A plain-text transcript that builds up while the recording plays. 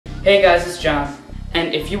Hey guys, it's John,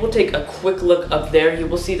 and if you will take a quick look up there, you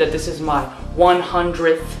will see that this is my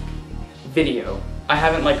 100th video. I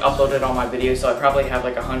haven't like uploaded all my videos, so I probably have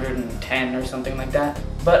like 110 or something like that.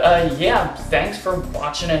 But yeah, thanks for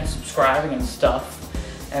watching and subscribing and stuff.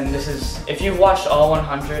 And this is, if you've watched all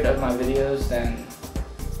 100 of my videos, then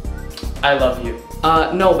I love you.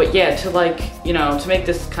 No, but yeah, to like, you know, to make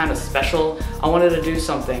this kind of special, I wanted to do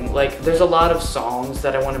something. Like, there's a lot of songs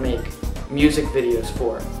that I want to make music videos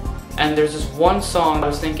for. And there's this one song I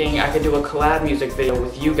was thinking I could do a collab music video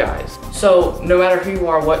with you guys. So, no matter who you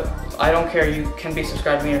are, I don't care, you can be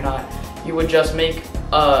subscribed to me or not, you would just make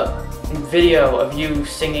a video of you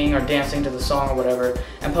singing or dancing to the song or whatever,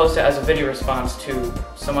 and post it as a video response to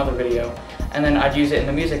some other video, and then I'd use it in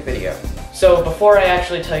the music video. So before I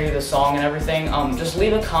actually tell you the song and everything, just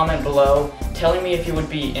leave a comment below telling me if you would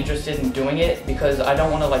be interested in doing it, because I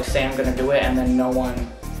don't want to like say I'm gonna do it and then no one,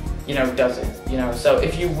 you know, does it, you know. So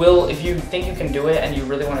if you think you can do it and you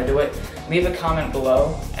really want to do it, leave a comment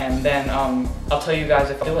below, and then I'll tell you guys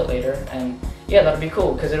if I'll do it later. And yeah, that'll be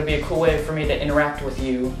cool, because it'll be a cool way for me to interact with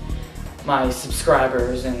you, my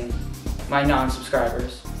subscribers and my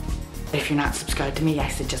non-subscribers. If you're not subscribed to me, I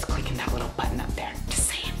suggest clicking that little button up there. Just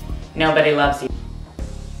saying. Nobody loves you.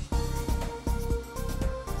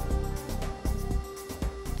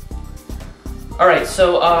 Alright,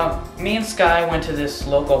 so me and Sky went to this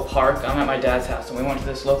local park. I'm at my dad's house, and we went to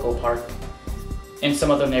this local park in some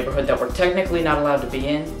other neighborhood that we're technically not allowed to be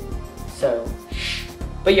in, so shh.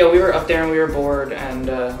 But yeah, we were up there and we were bored, and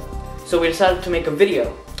so we decided to make a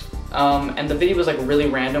video. And the video was like really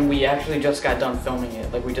random. We actually just got done filming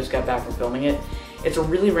it. Like, we just got back from filming it. It's a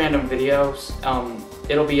really random video.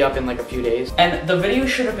 It'll be up in like a few days. And the video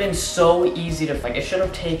should have been so easy to, like, it should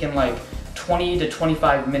have taken like 20 to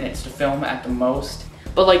 25 minutes to film at the most.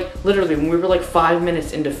 But like, literally, when we were like 5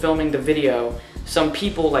 minutes into filming the video, some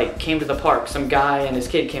people like came to the park. Some guy and his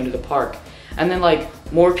kid came to the park. And then like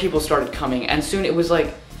more people started coming, and soon it was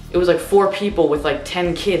like 4 people with like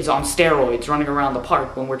 10 kids on steroids running around the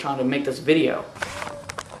park when we're trying to make this video.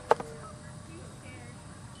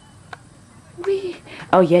 Wee.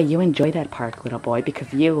 Oh yeah, you enjoy that park, little boy,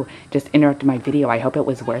 because you just interrupted my video. I hope it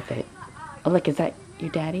was worth it. Oh look, is that your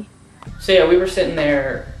daddy? So yeah, we were sitting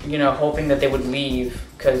there, you know, hoping that they would leave,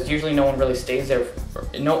 because usually no one really stays there.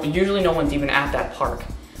 Usually no one's even at that park.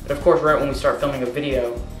 But of course, right when we start filming a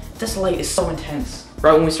video, this light is so intense.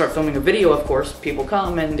 Right when we start filming a video, of course, people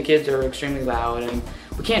come and the kids are extremely loud, and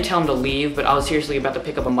we can't tell them to leave, but I was seriously about to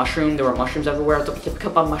pick up a mushroom. There were mushrooms everywhere. I was about to pick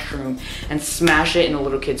up a mushroom and smash it in the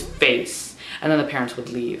little kid's face, and then the parents would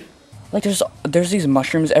leave. Like, there's these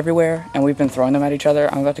mushrooms everywhere, and we've been throwing them at each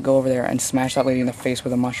other. I'm about to go over there and smash that lady in the face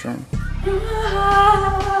with a mushroom.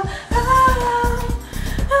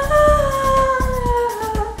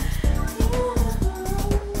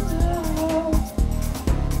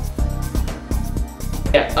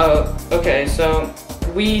 Yeah, okay, so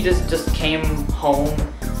we just came home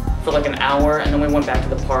for like an hour, and then we went back to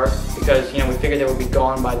the park because, you know, we figured they would be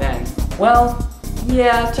gone by then. Well,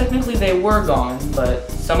 yeah, technically they were gone,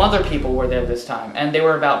 but some other people were there this time, and they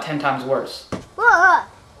were about 10 times worse.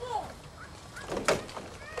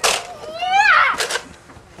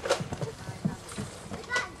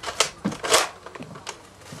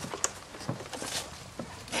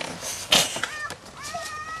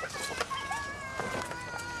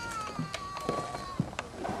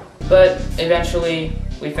 But eventually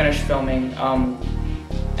we finished filming,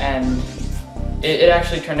 and it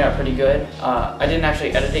actually turned out pretty good. I didn't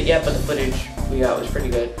actually edit it yet, but the footage we got was pretty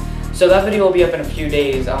good. So that video will be up in a few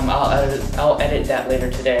days. I'll edit that later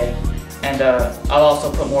today, and I'll also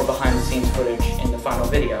put more behind the scenes footage in the final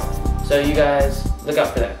video. So you guys look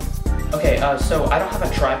out for that. Okay, so I don't have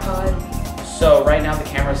a tripod, so right now the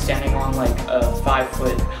camera is standing on like a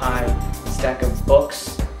 5-foot high stack of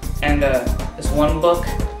books, and this one book,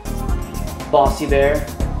 Bossy Bear,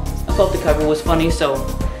 I thought the cover was funny, so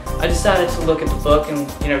I decided to look at the book and,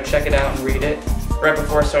 you know, check it out and read it right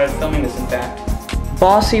before I started filming this, in fact.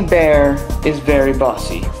 Bossy Bear is very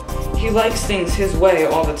bossy. He likes things his way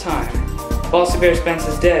all the time. Bossy Bear spends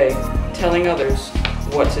his day telling others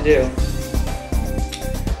what to do.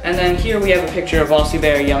 And then here we have a picture of Bossy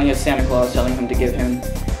Bear yelling at Santa Claus, telling him to give him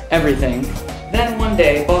everything. Then one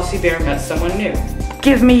day, Bossy Bear met someone new.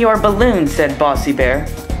 "Give me your balloon," said Bossy Bear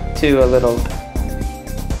to a little,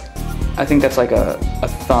 I think that's like a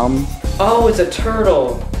thumb. Oh, it's a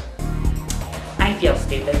turtle. I feel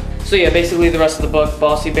stupid. So yeah, basically the rest of the book,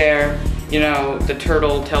 Bossy Bear, you know, the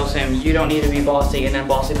turtle tells him, you don't need to be bossy, and then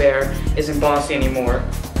Bossy Bear isn't bossy anymore.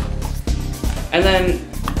 And then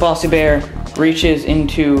Bossy Bear reaches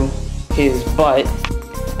into his butt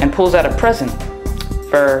and pulls out a present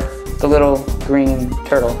for the little green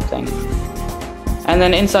turtle thing. And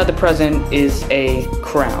then inside the present is a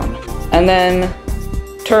crown. And then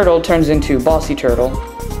Turtle turns into Bossy Turtle,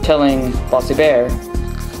 telling Bossy Bear,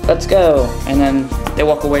 "Let's go." And then they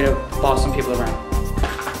walk away to boss some people around.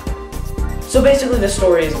 So basically the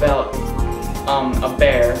story is about a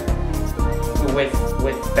bear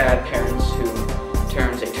with bad parents who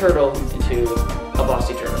turns a turtle into a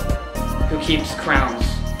bossy turtle who keeps crowns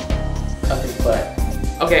up his butt.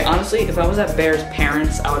 Okay, honestly, if I was that bear's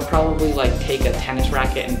parents, I would probably like take a tennis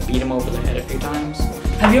racket and beat him over the head a few times.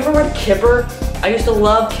 Have you ever read Kipper? I used to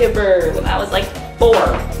love Kipper when I was like 4.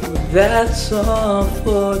 That's all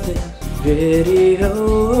for this video.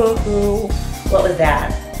 What was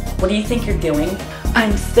that? What do you think you're doing?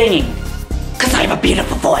 I'm singing. 'Cause I have a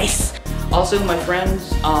beautiful voice. Also, my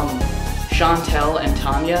friends, Chantel and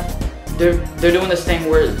Tanya, they're doing this thing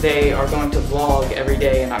where they are going to vlog every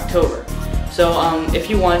day in October. So if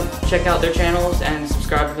you want, check out their channels and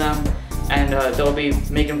subscribe to them, and they'll be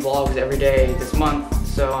making vlogs every day this month.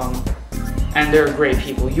 So and they're great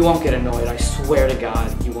people. You won't get annoyed. I swear to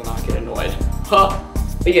God, you will not get annoyed. Huh.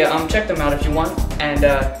 But yeah, check them out if you want. And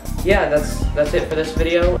yeah, that's it for this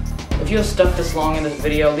video. If you have stuck this long in this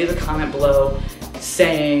video, leave a comment below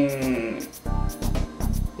saying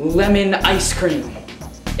lemon ice cream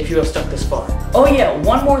if you have stuck this far. Oh yeah,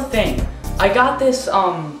 one more thing. I got this,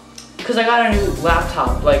 cause I got a new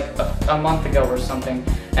laptop like a month ago or something.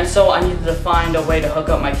 And so I needed to find a way to hook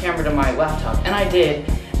up my camera to my laptop. And I did.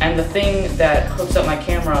 And the thing that hooks up my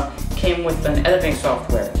camera came with an editing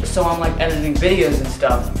software. So I'm like editing videos and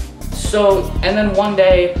stuff. So, and then one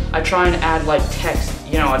day I try and add like text,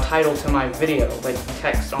 you know, a title to my video, like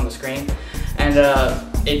text on the screen. And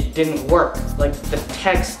it didn't work. Like the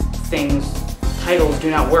text titles do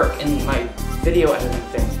not work in my video editing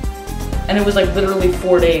thing. And it was like literally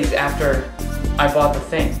 4 days after I bought the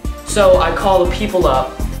thing. So I call the people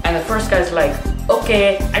up, and the first guy's like,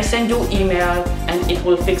 "Okay, I send you email and it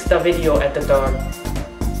will fix the video editor."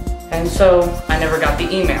 And so I never got the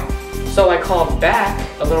email. So I called back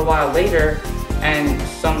a little while later, and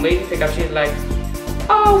some lady picked up, she's like,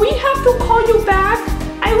 "Oh, we have to call you back.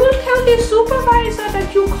 I will tell the supervisor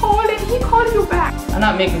that you called and he called you back." I'm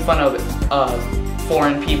not making fun of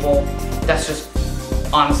foreign people. That's just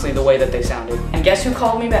honestly the way that they sounded. And guess who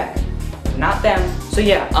called me back? Not them. So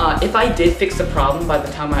yeah, if I did fix the problem by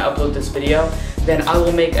the time I upload this video, then I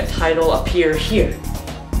will make a title appear here.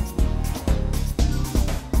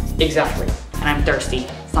 Exactly. And I'm thirsty,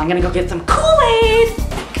 so I'm gonna go get some Kool-Aid.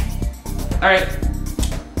 Alright,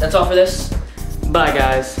 that's all for this. Bye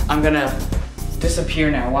guys. I'm gonna disappear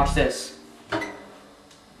now. Watch this.